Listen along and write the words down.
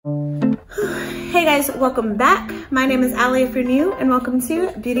Hey guys, welcome back. My name is Allie if you're new, and welcome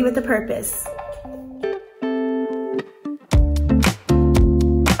to Beauty with a Purpose.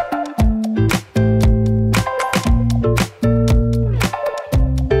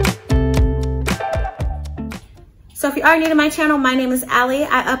 So if you are new to my channel, my name is Allie.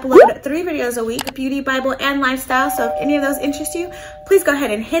 I upload 3 videos a week, beauty, Bible, and lifestyle. So if any of those interest you, please go ahead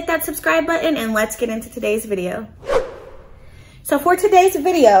and hit that subscribe button and let's get into today's video. So for today's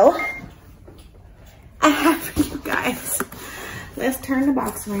video, I have for you guys, let's turn the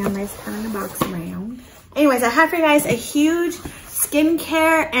box around, Anyways, I have for you guys a huge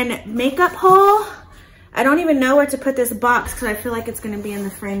skincare and makeup haul. I don't even know where to put this box because I feel like it's going to be in the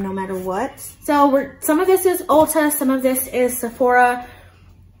frame no matter what. So some of this is Ulta, some of this is Sephora.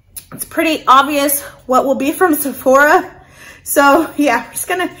 It's pretty obvious what will be from Sephora. So yeah, I'm just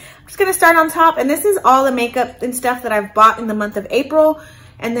gonna start on top, and this is all the makeup and stuff that I've bought in the month of April.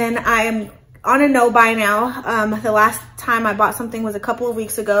 And then I am on a no buy now. The last time I bought something was a couple of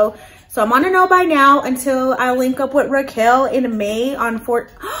weeks ago. So I'm on a no buy now until I link up with Raquel in May in a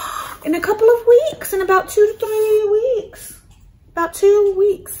couple of weeks, in about 2 to 3 weeks. About 2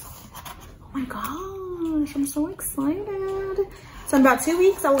 weeks. Oh my gosh, I'm so excited. So in about 2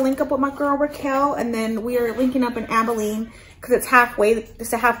 weeks, I will link up with my girl Raquel, and then we are linking up in Abilene because it's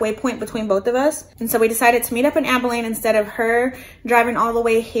a halfway point between both of us. And so we decided to meet up in Abilene instead of her driving all the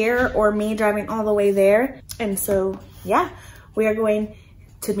way here or me driving all the way there. And so, yeah, we are going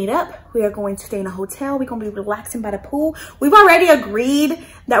to meet up. We are going to stay in a hotel. We're going to be relaxing by the pool. We've already agreed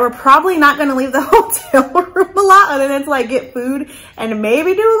that we're probably not going to leave the hotel room a lot other than to like get food and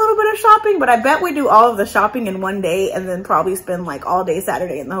maybe do a little bit of shopping. But I bet we do all of the shopping in one day and then probably spend like all day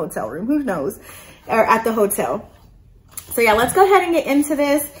Saturday in the hotel room. Who knows? Or at the hotel. So yeah, let's go ahead and get into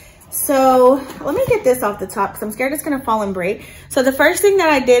this. So let me get this off the top because I'm scared it's going to fall and break. So the first thing that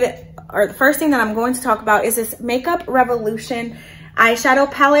I did, or the first thing that I'm going to talk about, is this Makeup Revolution eyeshadow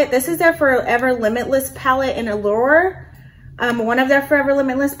palette. This is their Forever Limitless palette in Allure. One of their Forever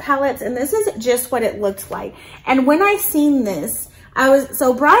Limitless palettes, and this is just what it looked like. And when I seen this, anyways,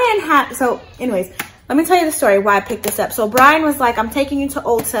 let me tell you the story why I picked this up. So Brian was like, I'm taking you to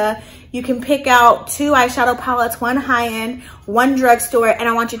Ulta. You can pick out 2 eyeshadow palettes, one high-end, one drugstore, and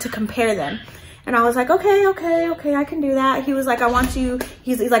I want you to compare them. And I was like, okay, I can do that. He was like,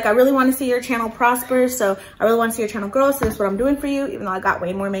 he's like, I really want to see your channel prosper. So I really want to see your channel grow. So this is what I'm doing for you, even though I got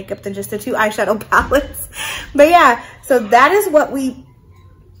way more makeup than just the 2 eyeshadow palettes. But yeah, so that is what we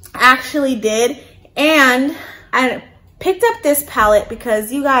actually did. And I picked up this palette because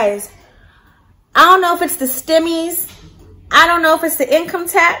you guys, I don't know if it's the stimmies. I don't know if it's the income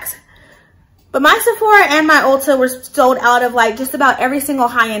tax. But my Sephora and my Ulta were sold out of like just about every single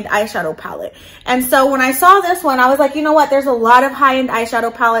high-end eyeshadow palette. And so when I saw this one, I was like, you know what? There's a lot of high-end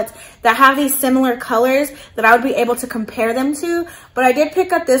eyeshadow palettes that have these similar colors that I would be able to compare them to. But I did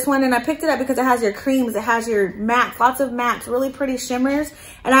pick up this one, and I picked it up because it has your creams, it has your mattes, lots of mattes, really pretty shimmers.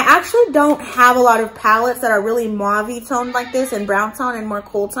 And I actually don't have a lot of palettes that are really mauve-y toned like this and brown tone and more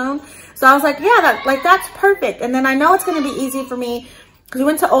cool tone. So I was like, yeah, that's perfect. And then I know it's going to be easy for me. Because we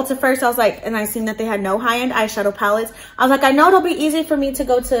went to Ulta first, I was like, and I seen that they had no high-end eyeshadow palettes. I was like, I know it'll be easy for me to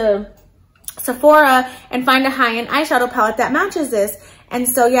go to Sephora and find a high-end eyeshadow palette that matches this. And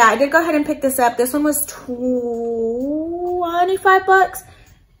so, yeah, I did go ahead and pick this up. This one was 25 bucks,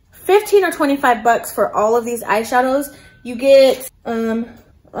 15 or 25 bucks for all of these eyeshadows. You get, I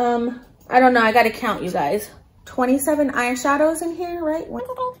don't know, I got to count, you guys. 27 eyeshadows in here, right?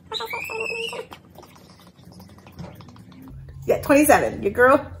 Yeah, 27. Your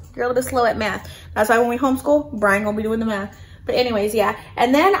girl a bit slow at math. That's why when we homeschool, Brian gonna be doing the math. But anyways, yeah.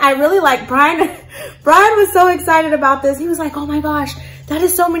 And then I really like Brian. Brian was so excited about this. He was like, oh my gosh, that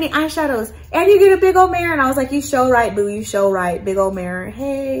is so many eyeshadows. And you get a big old mirror. And I was like, you show right, boo. You show right. Big old mirror.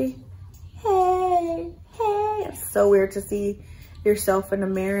 Hey. It's so weird to see yourself in a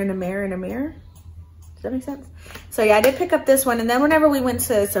mirror, Does that make sense? So yeah, I did pick up this one. And then whenever we went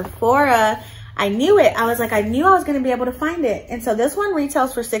to Sephora, I knew it. I was like, I knew I was going to be able to find it. And so this one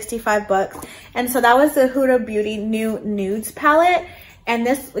retails for 65 bucks. And so that was the Huda Beauty new Nudes palette. And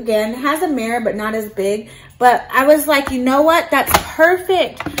this, again, has a mirror, but not as big. But I was like, you know what? That's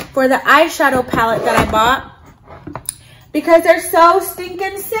perfect for the eyeshadow palette that I bought. Because they're so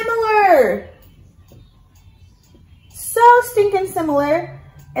stinking similar.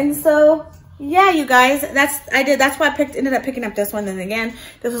 And so, yeah, you guys, that's why I ended up picking up this one. Then again,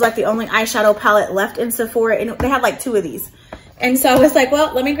 this was like the only eyeshadow palette left in Sephora, and they had like 2 of these. And so I was like,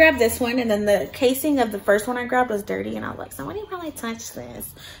 well, let me grab this one. And then the casing of the first one I grabbed was dirty, and I was like, somebody probably touched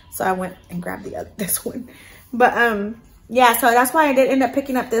this. So I went and grabbed this one. But yeah, so that's why I did end up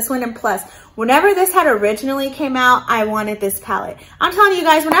picking up this one. And plus, whenever this had originally came out, I wanted this palette. I'm telling you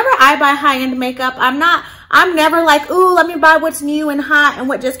guys, whenever I buy high-end makeup, I'm never like, ooh, let me buy what's new and hot and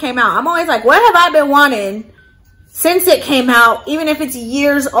what just came out. I'm always like, what have I been wanting since it came out, even if it's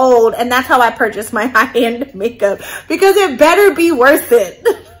years old? And that's how I purchase my high-end makeup, because it better be worth it.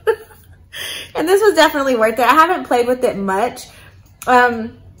 And this was definitely worth it. I haven't played with it much.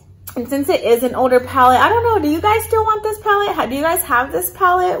 And since it is an older palette, I don't know, do you guys still want this palette? Do you guys have this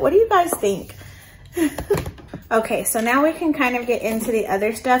palette? What do you guys think? Okay, so now we can kind of get into the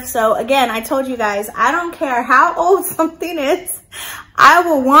other stuff. So again, I told you guys, I don't care how old something is. I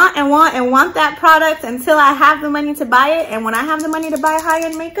will want and want and want that product until I have the money to buy it. And when I have the money to buy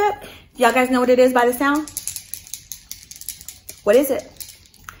high-end makeup, y'all guys know what it is by the sound? What is it?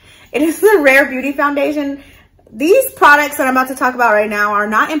 It is the Rare Beauty Foundation. These products that I'm about to talk about right now are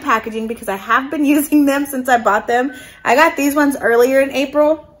not in packaging because I have been using them since I bought them. I got these ones earlier in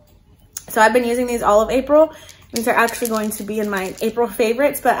April. So I've been using these all of April. These are actually going to be in my April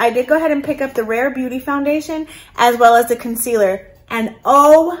favorites. But I did go ahead and pick up the Rare Beauty Foundation as well as the concealer. And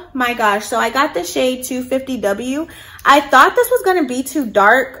oh my gosh, so I got the shade 250W. I thought this was going to be too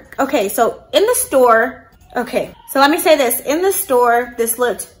dark. Okay, so in the store, okay, so let me say this. In the store, this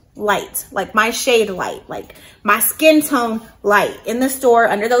looked light, like my shade light, like my skin tone light. In the store,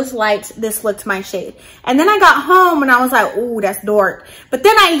 under those lights, this looked my shade. And then I got home and I was like, ooh, that's dark. But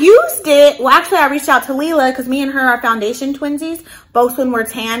then I used it. Well, actually, I reached out to Leela because me and her are foundation twinsies, both when we're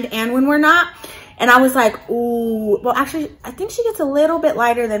tanned and when we're not. And I was like, ooh, well, actually, I think she gets a little bit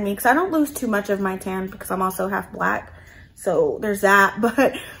lighter than me because I don't lose too much of my tan because I'm also half black. So there's that.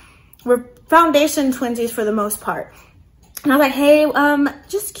 But we're foundation twinsies for the most part. And I was like, hey,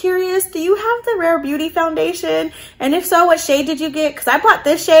 just curious, do you have the Rare Beauty Foundation? And if so, what shade did you get? Because I bought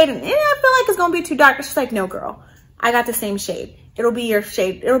this shade and I feel like it's going to be too dark. She's like, no, girl, I got the same shade. It'll be your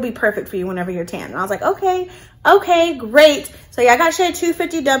shade. It'll be perfect for you whenever you're tan. And I was like, okay, great. So yeah, I got shade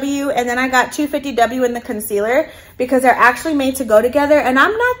 250W and then I got 250W in the concealer because they're actually made to go together. And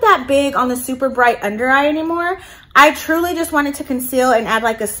I'm not that big on the super bright under eye anymore. I truly just wanted to conceal and add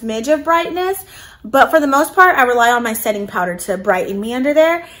like a smidge of brightness. But for the most part, I rely on my setting powder to brighten me under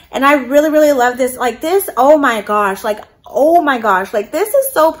there. And I really, really love this. Like this, oh my gosh, like this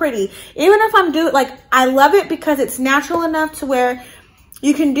is so pretty. Even if I'm doing, like, I love it because it's natural enough to where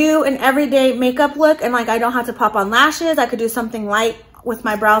you can do an everyday makeup look and like I don't have to pop on lashes. I could do something light with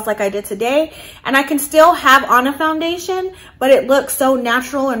my brows like I did today. And I can still have on a foundation, but it looks so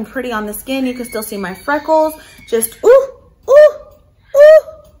natural and pretty on the skin. You can still see my freckles. Just, ooh, ooh, ooh,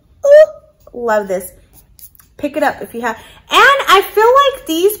 ooh. Love this. Pick it up if you have. And I feel like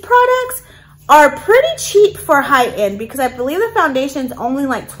these products are pretty cheap for high end because I believe the foundation's only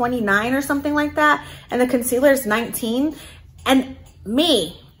like $29 or something like that. And the concealer is $19. And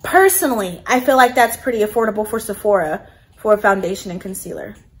me, personally, I feel like that's pretty affordable for Sephora for foundation and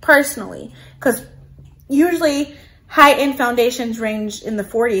concealer. Personally. Because usually high-end foundations range in the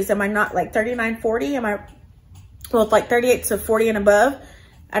 40s. Am I not like 39, 40? Am I, well, it's like 38 to 40 and above?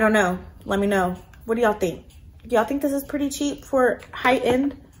 I don't know. Let me know. What do y'all think? Do y'all think this is pretty cheap for high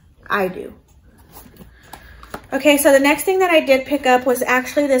end? I do. Okay, so the next thing that I did pick up was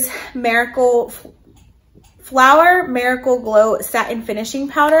actually this Miracle Glow Satin Finishing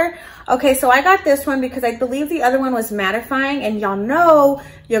Powder. Okay, so I got this one because I believe the other one was mattifying, and y'all know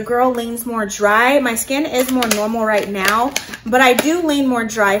your girl leans more dry. My skin is more normal right now, but I do lean more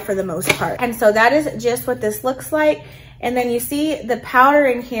dry for the most part. And so that is just what this looks like. And then you see the powder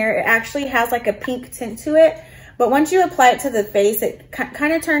in here, it actually has like a pink tint to it. But once you apply it to the face, it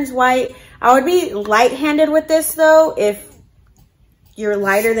kind of turns white. I would be light-handed with this though, if you're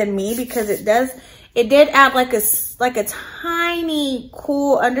lighter than me, because it did add like a tiny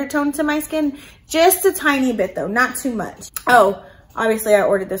cool undertone to my skin. Just a tiny bit though, not too much. Oh, obviously I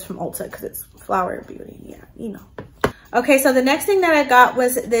ordered this from Ulta because it's Flower Beauty, yeah, you know. Okay, so the next thing that I got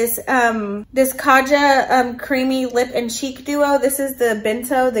was this this Kaja creamy lip and cheek duo. This is the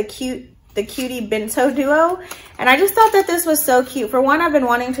Bento, the Cutie Bento duo. And I just thought that this was so cute. For one, I've been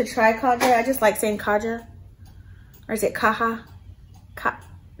wanting to try Kaja. I just like saying Kaja. Or is it Kaja?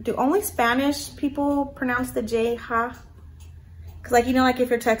 Do only Spanish people pronounce the J ha? Because like, you know, like if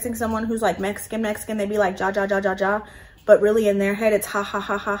you're texting someone who's like Mexican, they'd be like ja, ja, ja, ja, ja. But really in their head, it's ha, ha,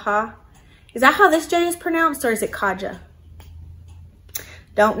 ha, ha, ha. Is that how this J is pronounced, or is it Kaja?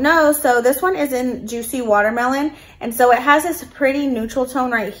 Don't know. So this one is in Juicy Watermelon. And so it has this pretty neutral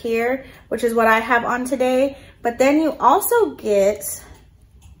tone right here, which is what I have on today. But then you also get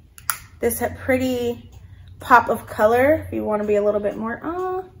this pretty pop of color if you want to be a little bit more,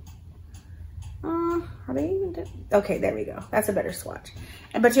 Are they even do? Okay, there we go. That's a better swatch.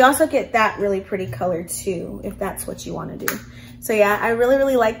 But you also get that really pretty color too, if that's what you want to do. So yeah, I really,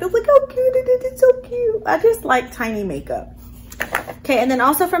 really like this. Look how cute it is. It's so cute. I just like tiny makeup. Okay, and then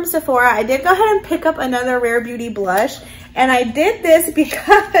also from Sephora, I did go ahead and pick up another Rare Beauty blush. And I did this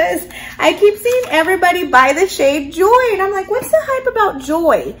because I keep seeing everybody buy the shade Joy. And I'm like, what's the hype about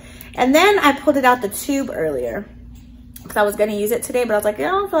Joy? And then I pulled it out the tube earlier because I was going to use it today. But I was like, I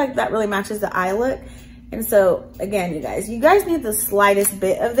don't feel like that really matches the eye look. And so, again, you guys need the slightest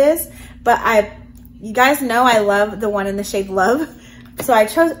bit of this. But you guys know I love the one in the shade Love. So I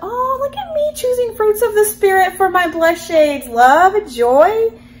chose, oh, look at me choosing Fruits of the Spirit for my blush shades. Love,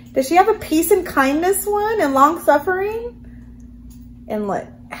 Joy. Does she have a peace and kindness one and long suffering? And look,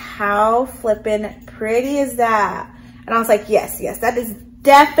 how flippin' pretty is that? And I was like, yes, that is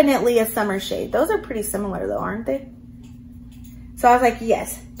definitely a summer shade. Those are pretty similar though, aren't they? So I was like,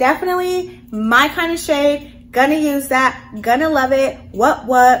 yes, definitely my kind of shade. Gonna use that, gonna love it. What?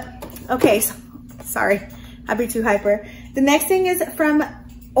 Okay, so, sorry, I'd be too hyper. The next thing is from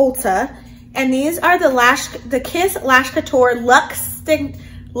Ulta. And these are the Kiss Lash Couture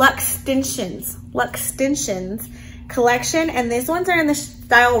Luxtensions collection, and these ones are in the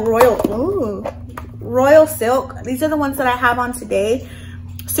style Royal Silk. These are the ones that I have on today.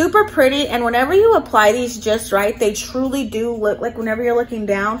 Super pretty, and whenever you apply these just right, they truly do look like, whenever you're looking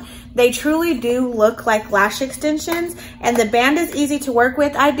down, they truly do look like lash extensions, and the band is easy to work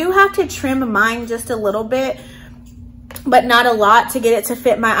with. I do have to trim mine just a little bit, but not a lot, to get it to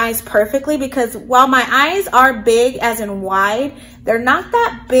fit my eyes perfectly, because while my eyes are big as in wide, they're not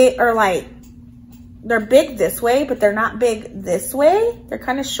that big, or like, they're big this way, but they're not big this way. They're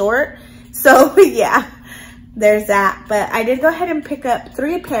kind of short. So yeah, there's that. But I did go ahead and pick up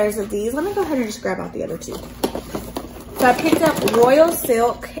 3 pairs of these. Let me go ahead and just grab out the other 2. So I picked up Royal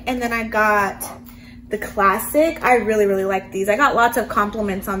Silk, and then I got the Classic. I really, really like these. I got lots of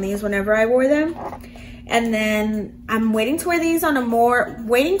compliments on these whenever I wore them. And then I'm waiting to wear these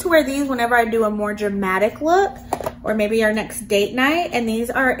whenever I do a more dramatic look, or maybe our next date night. And these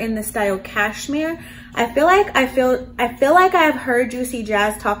are in the style Cashmere. I feel like I have heard Juicy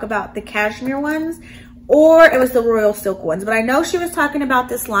Jazz talk about the Cashmere ones, or it was the Royal Silk ones. But I know she was talking about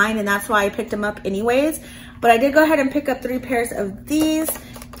this line, and that's why I picked them up anyways. But I did go ahead and pick up 3 pairs of these.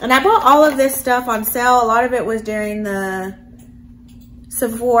 And I bought all of this stuff on sale. A lot of it was during the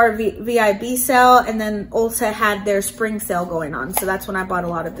Sephora VIB sale, and then Ulta had their spring sale going on. So that's when I bought a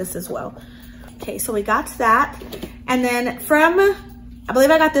lot of this as well. Okay, so we got that. And then I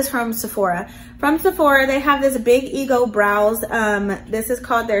believe I got this from Sephora. From Sephora, they have this Big Ego Brows. This is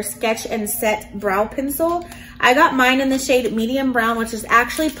called their Sketch and Set Brow Pencil. I got mine in the shade Medium Brown, which is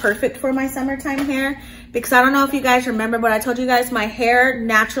actually perfect for my summertime hair, because I don't know if you guys remember, but I told you guys my hair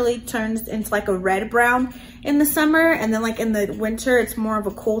naturally turns into like a red brown in the summer, and then like in the winter it's more of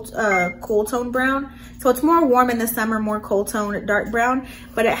a cool tone brown. So it's more warm in the summer, more cool tone dark brown.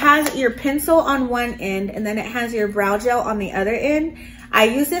 But it has your pencil on one end, and then it has your brow gel on the other end. I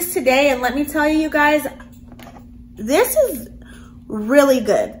use this today, and let me tell you guys, this is really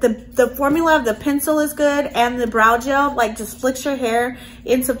good. The formula of the pencil is good, and the brow gel like just flicks your hair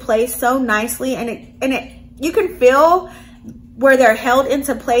into place so nicely, and it you can feel where they're held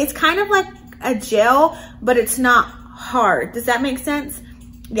into place, kind of like a gel, but it's not hard. Does that make sense?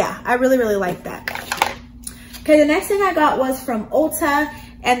 Yeah, I really, really like that. Okay, the next thing I got was from Ulta,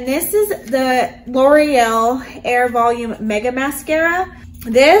 and this is the L'Oreal Air Volume Mega Mascara.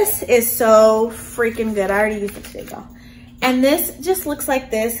 This is so freaking good. I already used it today, y'all. And this just looks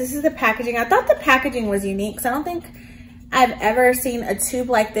like this. This is the packaging. I thought the packaging was unique, because I don't think I've ever seen a tube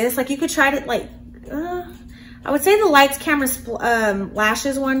like this. Like, you could try to, like, I would say the Lights Camera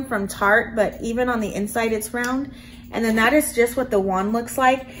Lashes one from Tarte, but even on the inside it's round. And then that is just what the wand looks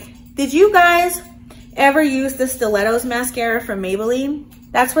like. Did you guys ever use the Stilettos mascara from Maybelline?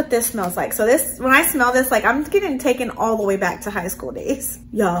 That's what this smells like. So this, when I smell this, like, I'm getting taken all the way back to high school days.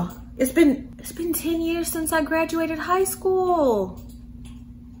 Y'all, it's been 10 years since I graduated high school.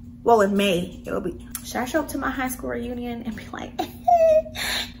 Well, in May, it'll be. Should I show up to my high school reunion and be like,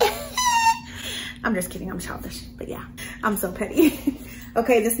 I'm just kidding, I'm childish, but yeah, I'm so petty.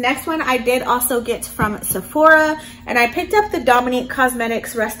 Okay, this next one I did also get from Sephora, and I picked up the Dominique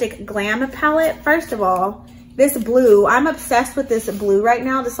Cosmetics Rustic Glam palette. First of all, this blue, I'm obsessed with this blue right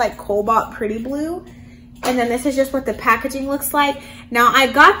now, this like cobalt pretty blue. And then this is just what the packaging looks like. Now,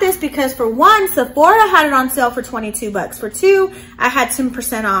 I got this because for one, Sephora had it on sale for 22 bucks. For two, I had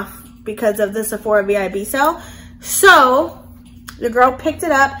 10% off because of the Sephora VIB sale. So the girl picked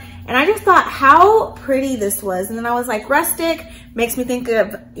it up, and I just thought how pretty this was. And then I was like, Rustic, Makes me think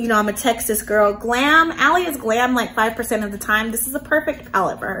of, you know, I'm a Texas girl. Glam, Allie is glam like 5% of the time. This is a perfect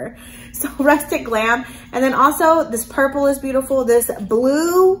palette for her. So Rustic Glam. And then also this purple is beautiful. This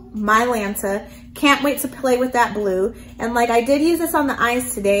blue, my Lanta. Can't wait to play with that blue. And like I did use this on the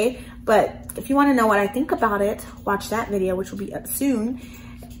eyes today, but if you want to know what I think about it, watch that video, which will be up soon.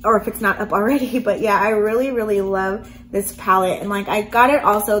 Or if it's not up already. But yeah, I really, really love this palette. And like I got it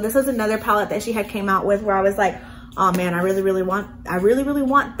also, this is another palette that she had came out with where I was like, oh man, I really, really want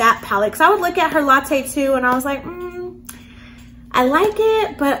that palette. Cause I would look at her Latte too and I was like, I like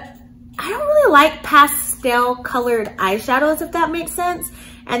it, but I don't really like pastel colored eyeshadows, if that makes sense.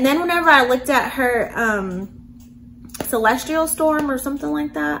 And then whenever I looked at her Celestial Storm or something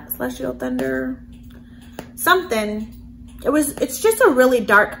like that, Celestial Thunder, something, it's just a really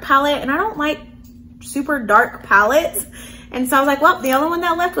dark palette and I don't like super dark palettes. And so I was like, well, the only one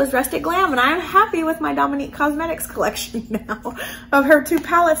that left was Rustic Glam, and I'm happy with my Dominique Cosmetics collection now of her 2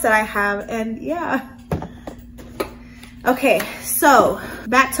 palettes that I have, and yeah. Okay, so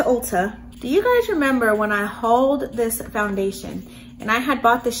back to Ulta. Do you guys remember when I hauled this foundation and I had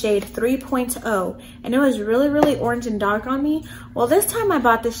bought the shade 3.0 and it was really, really orange and dark on me? Well, this time I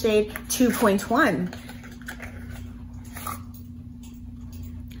bought the shade 2.1.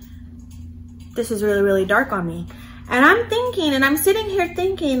 This is really, really dark on me. And I'm thinking, and I'm sitting here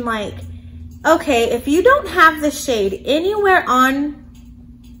thinking like, okay, if you don't have the shade anywhere on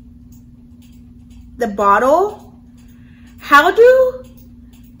the bottle, how does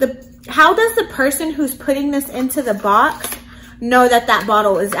the person who's putting this into the box know that that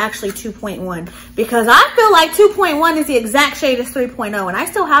bottle is actually 2.1? Because I feel like 2.1 is the exact shade as 3.0 and I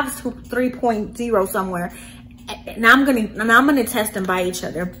still have 3.0 somewhere. And I'm gonna test them by each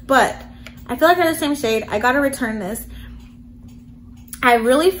other, but I feel like they're the same shade. I gotta return this. I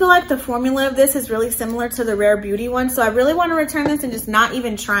really feel like the formula of this is really similar to the Rare Beauty one. So I really want to return this and just not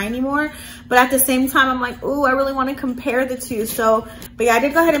even try anymore. But at the same time, I'm like, ooh, I really want to compare the two. So, but yeah, I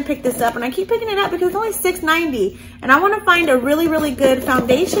did go ahead and pick this up. And I keep picking it up because it's only $6.90. And I want to find a really, really good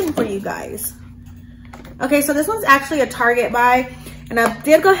foundation for you guys. Okay, so this one's actually a Target buy. And I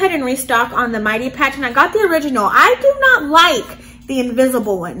did go ahead and restock on the Mighty Patch. And I got the original. I do not like the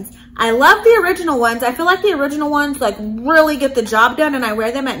invisible ones. I love the original ones. I feel like the original ones like really get the job done, and I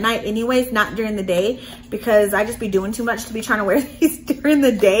wear them at night anyways, not during the day, because I just be doing too much to be trying to wear these during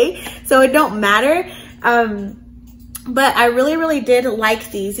the day, so it don't matter. But I really, really did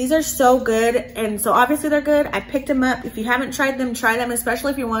like these. These are so good, and so obviously they're good. I picked them up. If you haven't tried them, try them,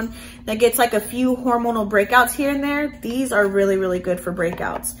 especially if you're one that gets like a few hormonal breakouts here and there. These are really, really good for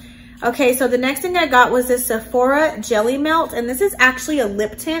breakouts. Okay, so the next thing I got was this Sephora Jelly Melt, and this is actually a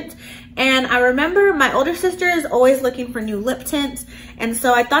lip tint. And I remember my older sister is always looking for new lip tints, and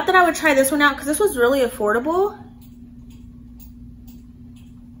so I thought that I would try this one out because this was really affordable.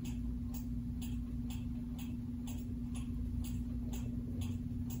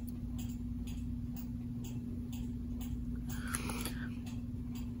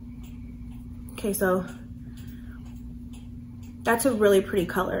 Okay, so that's a really pretty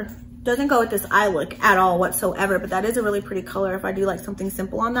color. Doesn't go with this eye look at all whatsoever, but that is a really pretty color if I do like something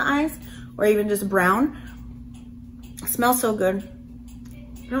simple on the eyes or even just brown. It smells so good.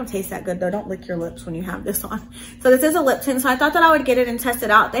 It don't taste that good though. Don't lick your lips when you have this on. So this is a lip tint, so I thought that I would get it and test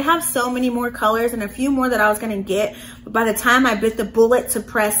it out. They have so many more colors and a few more that I was gonna get, but by the time I bit the bullet to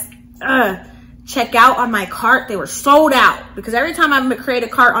press check out on my cart, they were sold out, because every time I create a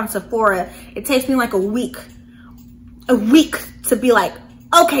cart on Sephora, it takes me like a week to be like,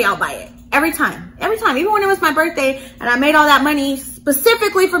 okay, I'll buy it. Every time, even when it was my birthday and I made all that money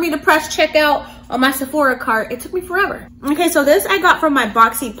specifically for me to press checkout on my Sephora cart, it took me forever. Okay, so this I got from my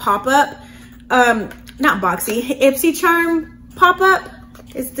Boxy pop-up, not Boxy, Ipsy Charm pop-up.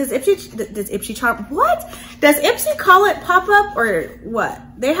 Does Ipsy Charm, what? Does Ipsy call it pop-up or what?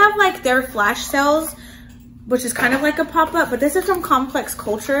 They have like their flash sales, which is kind of like a pop-up, but this is from Complex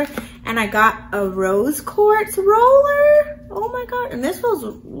Culture, and I got a rose quartz roller. Oh my god, and this feels,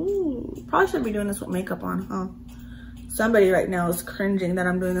 ooh, probably shouldn't be doing this with makeup on, huh? Somebody right now is cringing that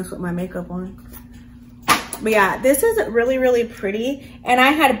I'm doing this with my makeup on. But yeah, this is really, really pretty, and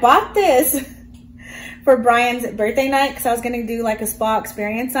I had bought this for Brian's birthday night because I was gonna do like a spa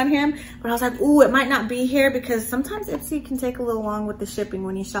experience on him, but I was like, ooh, it might not be here because sometimes Ipsy can take a little long with the shipping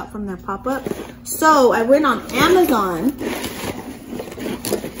when you shop from their pop-up. So I went on Amazon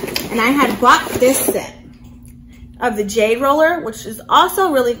and I had bought this set of the Jade Roller, which is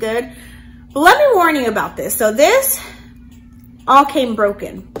also really good. But let me warn you about this. So this all came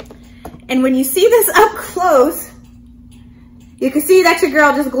broken. And when you see this up close, You can see that your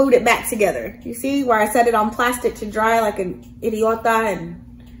girl just glued it back together. You see where I set it on plastic to dry like an idiota and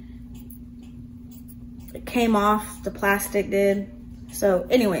it came off, the plastic did. So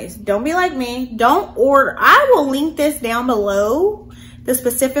anyways, don't be like me. Don't order. I will link this down below, the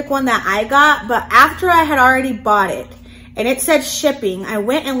specific one that I got, but after I had already bought it and it said shipping, I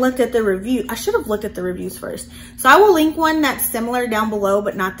went and looked at the review. I should have looked at the reviews first. So I will link one that's similar down below,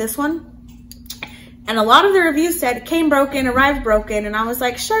 but not this one. And a lot of the reviews said it came broken, arrived broken. And I was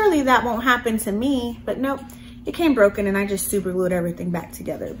like, surely that won't happen to me. But nope, it came broken and I just super glued everything back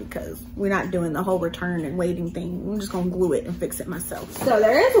together because we're not doing the whole return and waiting thing. I'm just gonna glue it and fix it myself. So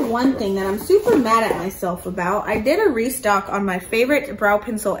there is one thing that I'm super mad at myself about. I did a restock on my favorite brow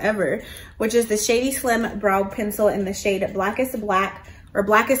pencil ever, which is the Shady Slim Brow Pencil in the shade Blackest Black or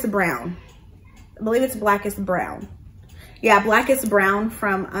Blackest Brown. I believe it's Blackest Brown. Yeah, Blackest Brown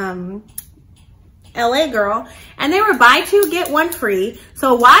from LA girl, and they were buy two get one free.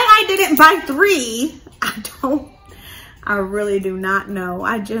 So why I didn't buy three, I really do not know.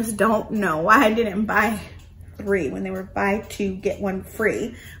 I just don't know why I didn't buy three when they were buy two get one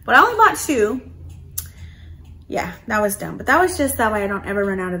free, but I only bought two. Yeah, that was dumb, but that was just that way I don't ever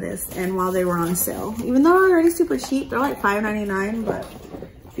run out of this. And while they were on sale, even though they're already super cheap, they're like $5.99, but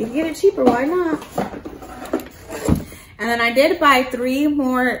if you can get it cheaper, why not? And then I did buy 3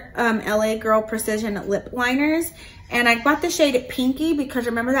 more LA Girl Precision lip liners. And I bought the shade Pinky because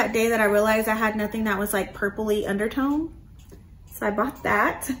remember that day that I realized I had nothing that was like purpley undertone? So I bought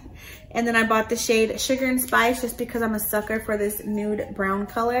that. And then I bought the shade Sugar and Spice just because I'm a sucker for this nude brown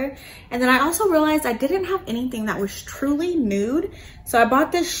color. And then I also realized I didn't have anything that was truly nude. So I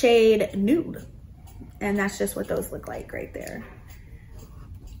bought this shade Nude. And that's just what those look like right there.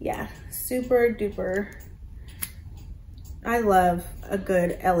 Yeah, super duper. I love a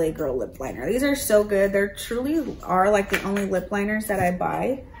good LA Girl lip liner. These are so good. They truly are like the only lip liners that I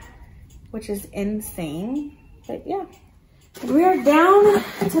buy, which is insane. But yeah, we are down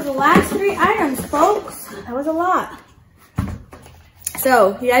to the last 3 items, folks. That was a lot.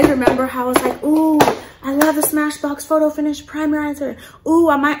 So you guys remember how I was like, ooh, I love the Smashbox Photo Finish Primerizer. Ooh,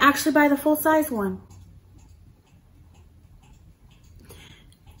 I might actually buy the full size one.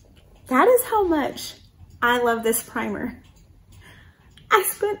 That is how much I love this primer. I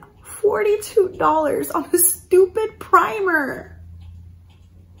spent $42 on a stupid primer.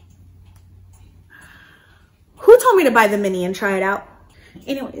 Who told me to buy the mini and try it out?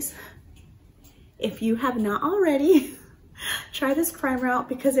 Anyways, if you have not already, try this primer out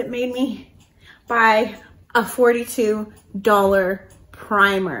because it made me buy a $42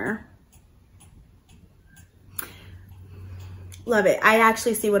 primer. Love it. I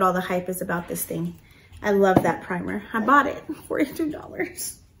actually see what all the hype is about this thing. I love that primer. I bought it,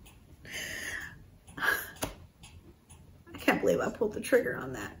 $42. I can't believe I pulled the trigger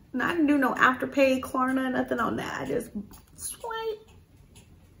on that. And I didn't do no Afterpay, Klarna, nothing on that. I just swipe.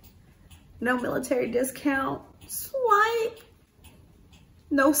 No military discount, swipe.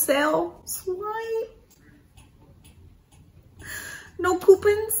 No sale, swipe. No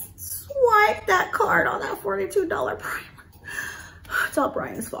coupons, swipe that card on that $42 primer. It's all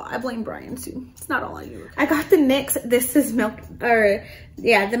Brian's fault. I blame Brian too. It's not all on you. I got the NYX This Is Milk, or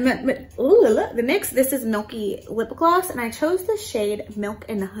yeah, the NYX This Is Milky lip gloss, and I chose the shade Milk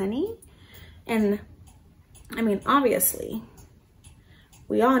and Honey. And I mean, obviously,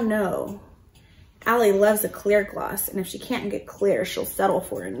 we all know Allie loves a clear gloss, and if she can't get clear, she'll settle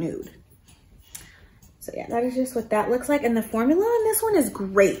for a nude. So yeah, that is just what that looks like. And the formula on this one is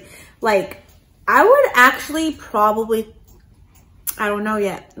great. Like, I would actually probably, I don't know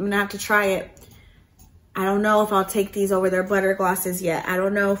yet. I'm gonna have to try it. I don't know if I'll take these over their butter glosses yet. I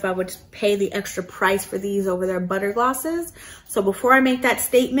don't know if I would pay the extra price for these over their butter glosses. So before I make that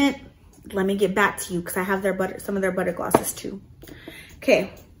statement, let me get back to you because I have their some of their butter glosses too.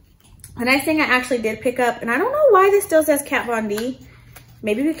 Okay, the next thing I actually did pick up, and I don't know why this still says Kat Von D.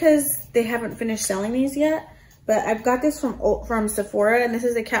 Maybe because they haven't finished selling these yet. But I've got this from Sephora, and this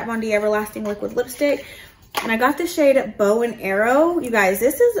is the Kat Von D Everlasting Liquid Lipstick. And I got the shade Bow and Arrow. You guys,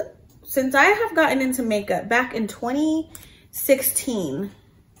 this is, since I have gotten into makeup back in 2016,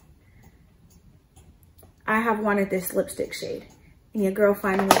 I have wanted this lipstick shade. And your girl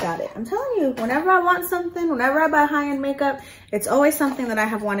finally got it. I'm telling you, whenever I want something, whenever I buy high-end makeup, it's always something that I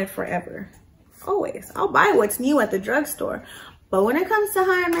have wanted forever. Always. I'll buy what's new at the drugstore. But when it comes to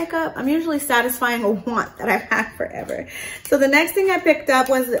high-end makeup, I'm usually satisfying a want that I've had forever. So the next thing I picked up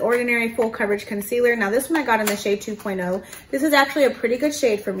was the Ordinary Full Coverage Concealer. Now this one I got in the shade 2.0. This is actually a pretty good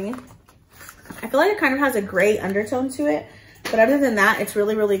shade for me. I feel like it kind of has a gray undertone to it. But other than that, it's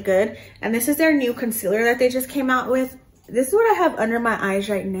really, really good. And this is their new concealer that they just came out with. this is what I have under my eyes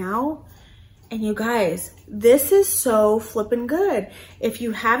right now. And you guys, this is so flipping good. If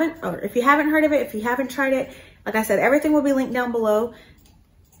you haven't heard of it, if you haven't tried it, like I said, everything will be linked down below.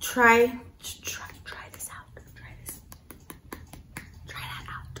 Try this out. Try that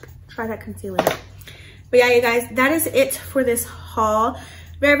out. Try that concealer. But yeah, you guys, that is it for this haul.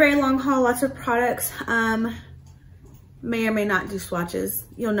 Very, very long haul, lots of products. May or may not do swatches.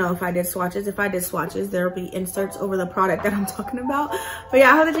 You'll know if I did swatches. If I did swatches, there'll be inserts over the product that I'm talking about. But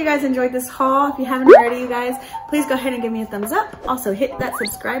yeah, I hope that you guys enjoyed this haul. If you haven't already, you guys, please go ahead and give me a thumbs up. Also hit that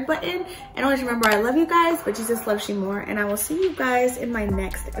subscribe button. And always remember, I love you guys, but Jesus loves you more. And I will see you guys in my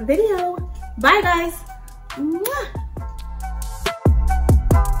next video. Bye guys. Mwah.